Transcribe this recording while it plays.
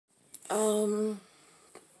Um,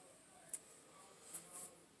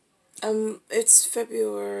 it's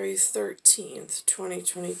February 13th,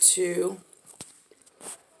 2022.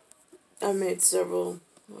 I made several,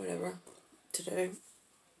 whatever, today.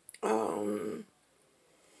 Um,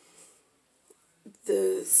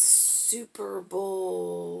 the Super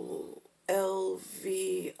Bowl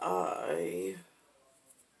LVI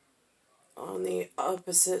on the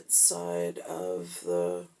opposite side of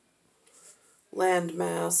the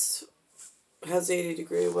landmass has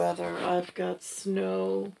 80-degree weather. I've got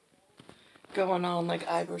snow going on like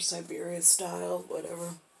Iber Siberia style, whatever.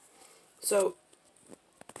 So,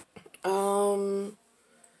 um,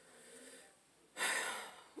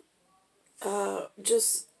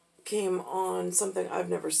 just came on something I've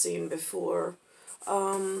never seen before.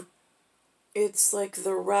 It's like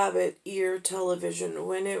the rabbit ear television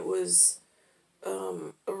when it was a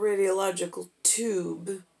radiological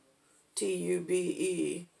tube,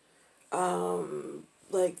 TUBE.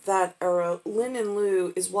 Like that era. Lynn and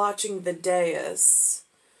Lou is watching the dais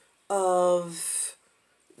of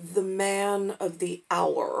the man of the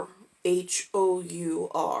hour,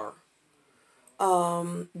 HOUR.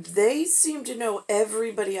 They seem to know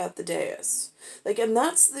everybody at the dais. Like, and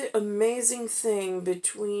that's the amazing thing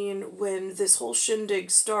between when this whole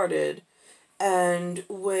shindig started and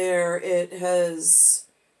where it has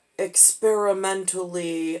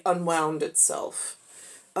experimentally unwound itself.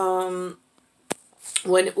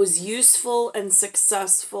 When it was useful and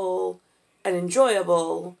successful and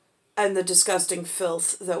enjoyable, and the disgusting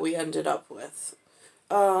filth that we ended up with.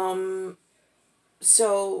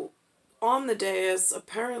 So, on the dais,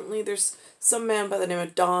 apparently there's some man by the name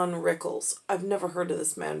of Don Rickles. I've never heard of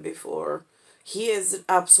this man before. He is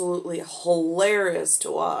absolutely hilarious to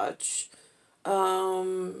watch.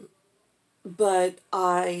 But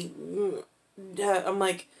I'm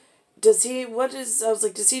like, I was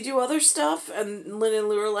like, does he do other stuff? And Lynn and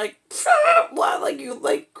Lou were like, what? Like, you,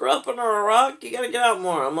 like, grew up under a rock? You gotta get out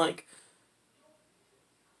more. I'm like,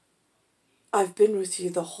 I've been with you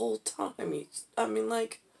the whole time. I mean,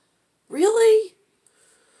 like, really?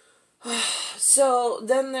 So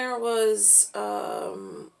then there was,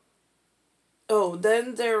 then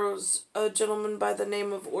there was a gentleman by the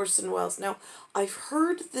name of Orson Welles. Now, I've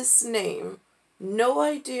heard this name, no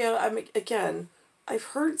idea. I mean, again, I've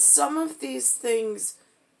heard some of these things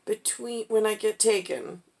between when I get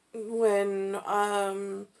taken, but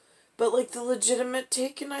like the legitimate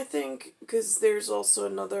taken, I think, because there's also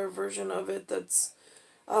another version of it that's,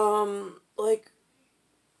 like,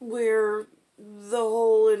 where the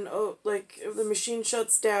whole like the machine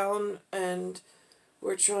shuts down and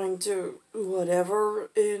we're trying to whatever.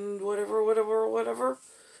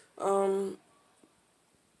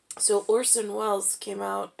 So Orson Welles came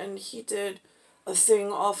out and he did a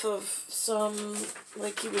thing off of some,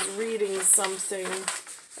 like he was reading something,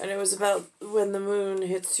 and it was about when the moon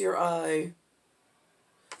hits your eye.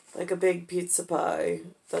 Like a big pizza pie.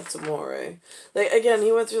 That's amore. Like, again,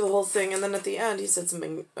 he went through the whole thing, and then at the end he said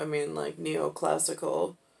something, I mean, like,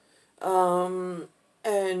 neoclassical. And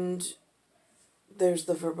there's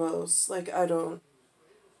the verbose. Like, I don't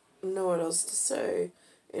know what else to say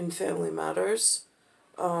in Family Matters,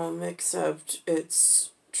 except it's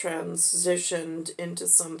transitioned into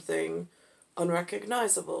something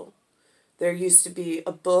unrecognizable. There used to be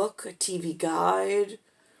a book, a TV guide.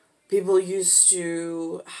 People used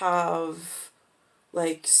to have,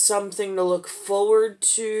 like, something to look forward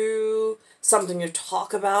to, something to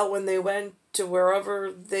talk about when they went to wherever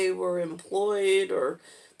they were employed or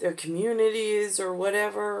their communities or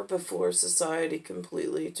whatever, before society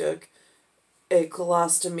completely took a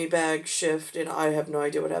colostomy bag shift, and I have no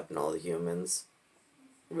idea what happened to all the humans.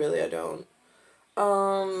 Really, I don't.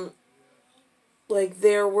 Like,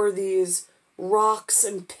 there were these rocks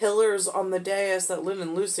and pillars on the dais that Lynn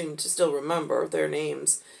and Lou seem to still remember their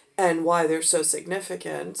names and why they're so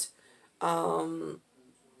significant. Then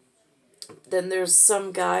there's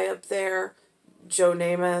some guy up there, Joe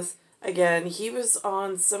Namath. Again, he was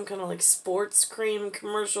on some kind of like sports cream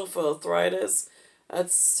commercial for arthritis.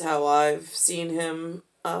 That's how I've seen him.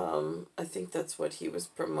 I think that's what he was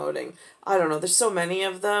promoting. I don't know. There's so many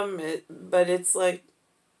of them, but it's like,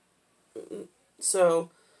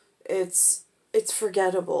 so it's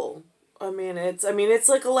forgettable. It's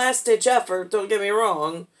like a last ditch effort, don't get me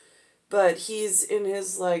wrong, but he's in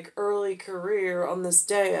his like early career on this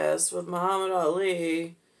dais with Muhammad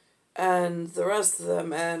Ali and the rest of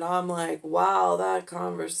them, and I'm like, wow, that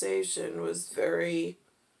conversation was very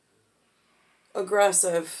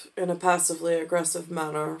aggressive in a passively aggressive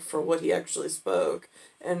manner for what he actually spoke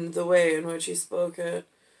and the way in which he spoke it.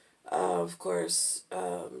 Of course,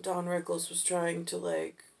 Don Rickles was trying to,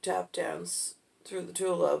 like, tap dance through the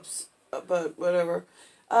tulips, but whatever.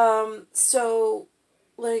 So,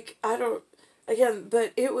 like, I don't, again,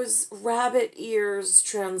 but it was rabbit ears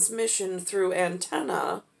transmission through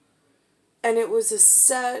antenna, and it was a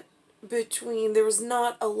set between, there was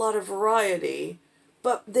not a lot of variety,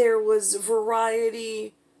 but there was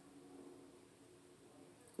variety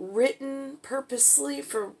written purposely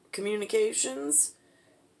for communications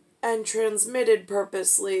and transmitted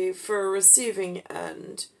purposely for receiving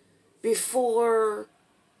end before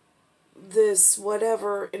this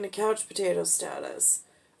whatever in a couch potato status.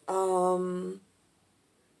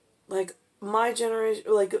 Like my generation,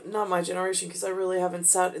 like not my generation, because I really haven't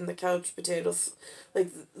sat in the couch potatoes.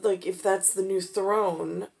 Like if that's the new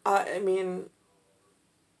throne, I mean,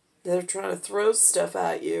 they're trying to throw stuff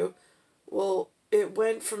at you. Well, it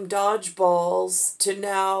went from dodgeballs to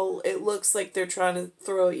now it looks like they're trying to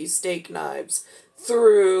throw at you steak knives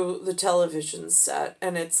through the television set,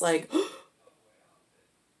 and it's like,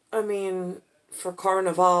 I mean, for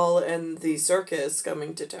Carnival and the circus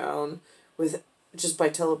coming to town with just by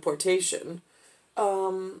teleportation.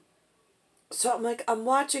 So I'm like, I'm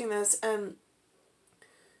watching this, and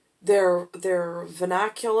their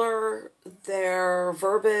vernacular, their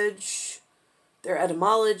verbiage, their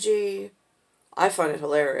etymology, I find it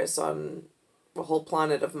hilarious on a whole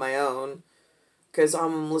planet of my own. Because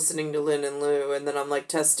I'm listening to Lin and Lou, and then I'm like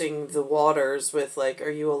testing the waters with like, are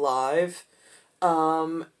you alive?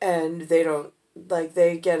 And they don't, like,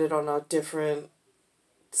 they get it on a different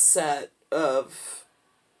set of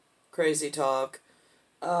crazy talk,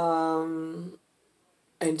 and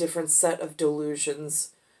different set of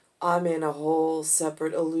delusions. I'm in a whole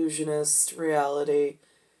separate illusionist reality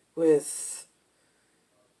with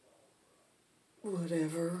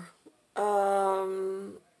whatever.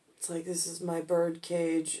 It's like, this is my bird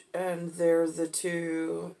cage, and they're the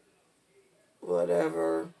two,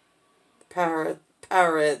 whatever,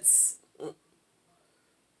 parrots.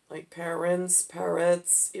 Like parrots,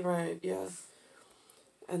 right, yeah.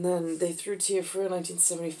 And then they threw Tia Fru in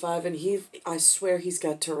 1975, and I swear he's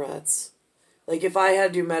got Tourette's. Like, if I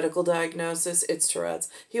had to do medical diagnosis, it's Tourette's.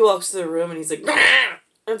 He walks to the room, and he's like, "Nah!"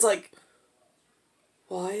 And it's like,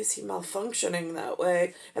 why is he malfunctioning that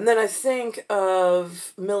way? And then I think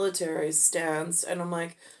of military stance, and I'm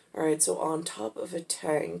like, all right, so on top of a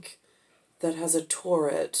tank that has a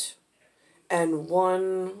turret and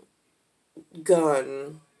one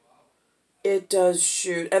gun, it does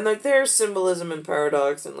shoot. And, like, there's symbolism and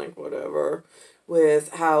paradox and, like, whatever,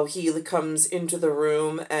 with how he comes into the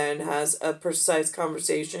room and has a precise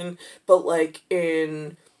conversation, but, like,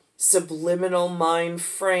 in subliminal mind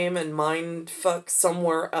frame and mind fuck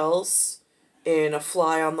somewhere else in a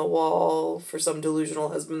fly on the wall for some delusional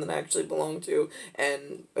husband that I actually belong to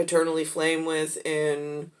and eternally flame with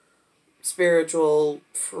in spiritual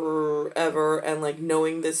forever, and like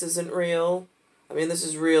knowing this isn't real. I mean, this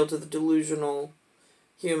is real to the delusional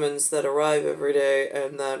humans that arrive every day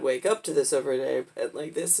and that wake up to this every day, but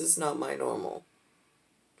like, this is not my normal.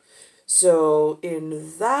 So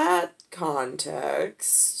in that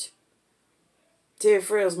context, Tia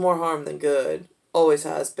Fru is more harm than good. Always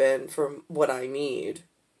has been, from what I need.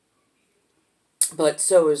 But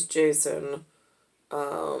so is Jason.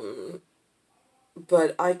 But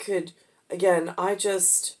I could, again, I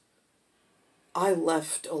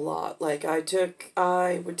left a lot. Like, I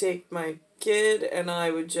would take my kid and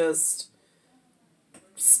I would just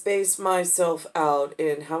space myself out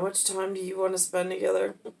in, how much time do you want to spend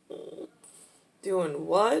together? Doing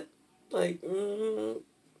what? Like,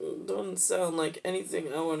 doesn't sound like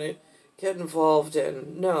anything I want to get involved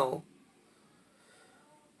in. No.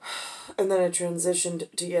 And then it transitioned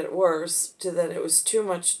to get worse, to then it was too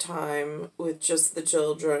much time with just the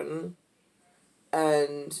children.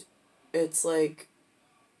 And it's like,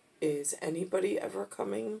 is anybody ever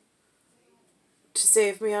coming to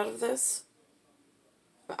save me out of this?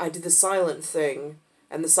 I did the silent thing,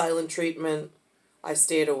 and the silent treatment. I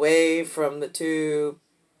stayed away from the two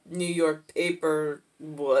New York paper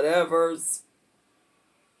whatevers,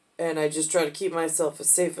 and I just try to keep myself as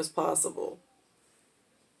safe as possible.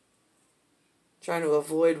 Trying to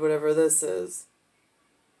avoid whatever this is.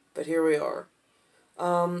 But here we are.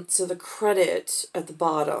 So the credit at the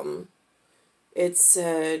bottom, it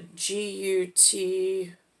said GUT,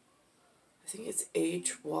 I think it's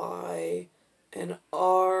HY and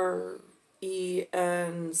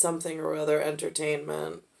REN something or other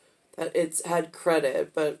entertainment. That it's had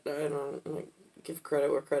credit, but I don't give credit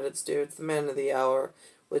where credit's due. It's the Man of the Hour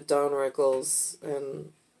with Don Rickles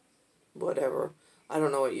and whatever. I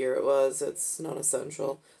don't know what year it was. It's not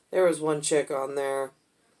essential. There was one chick on there.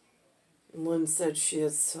 Lynn said she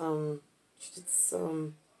did some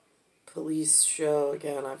police show.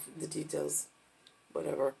 Again, the details,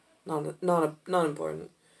 whatever, not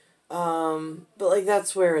important. But like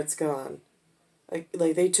that's where it's gone. Like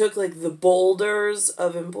they took like the boulders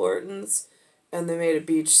of importance, and they made a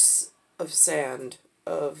beach of sand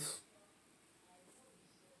of.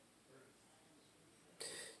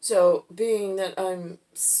 So being that I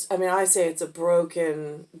mean, I say it's a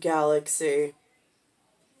broken galaxy.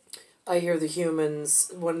 I hear the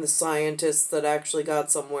humans, one of the scientists that actually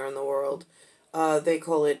got somewhere in the world, they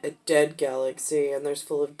call it a dead galaxy, and there's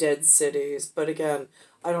full of dead cities. But again,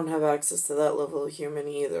 I don't have access to that level of human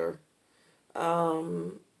either.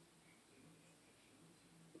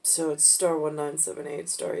 So it's star 1978,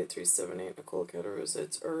 star 8378, Nicole, Cattaruzza.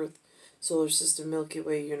 It's Earth, solar system, Milky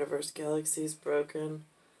Way, universe, galaxies broken.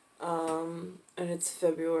 And it's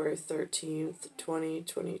February 13th,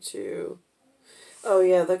 2022. Oh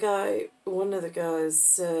yeah, one of the guys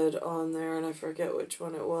said on there, and I forget which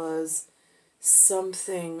one it was,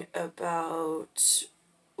 something about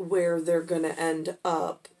where they're gonna end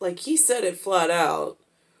up. Like, he said it flat out.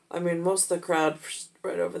 I mean, most of the crowd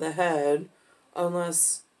right over the head,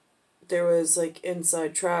 unless there was like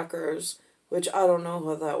inside trackers, which I don't know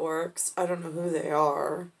how that works. I don't know who they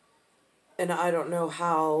are. And I don't know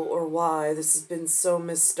how or why this has been so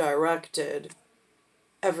misdirected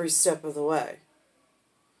every step of the way.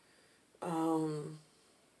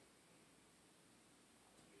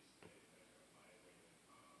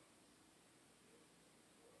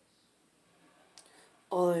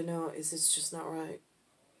 All I know is it's just not right.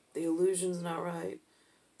 The illusion's not right.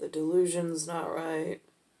 The delusion's not right.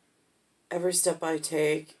 Every step I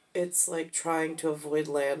take, it's like trying to avoid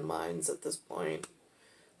landmines at this point.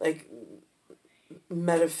 Like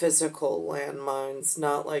metaphysical landmines,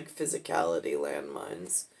 not like physicality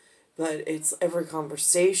landmines. But it's every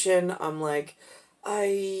conversation, I'm like,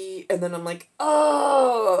 and then I'm like,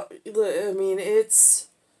 oh, I mean, it's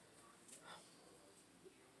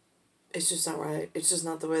just not right. It's just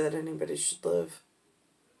not the way that anybody should live.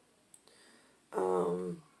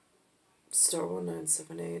 Star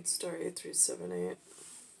 1978, star 8378.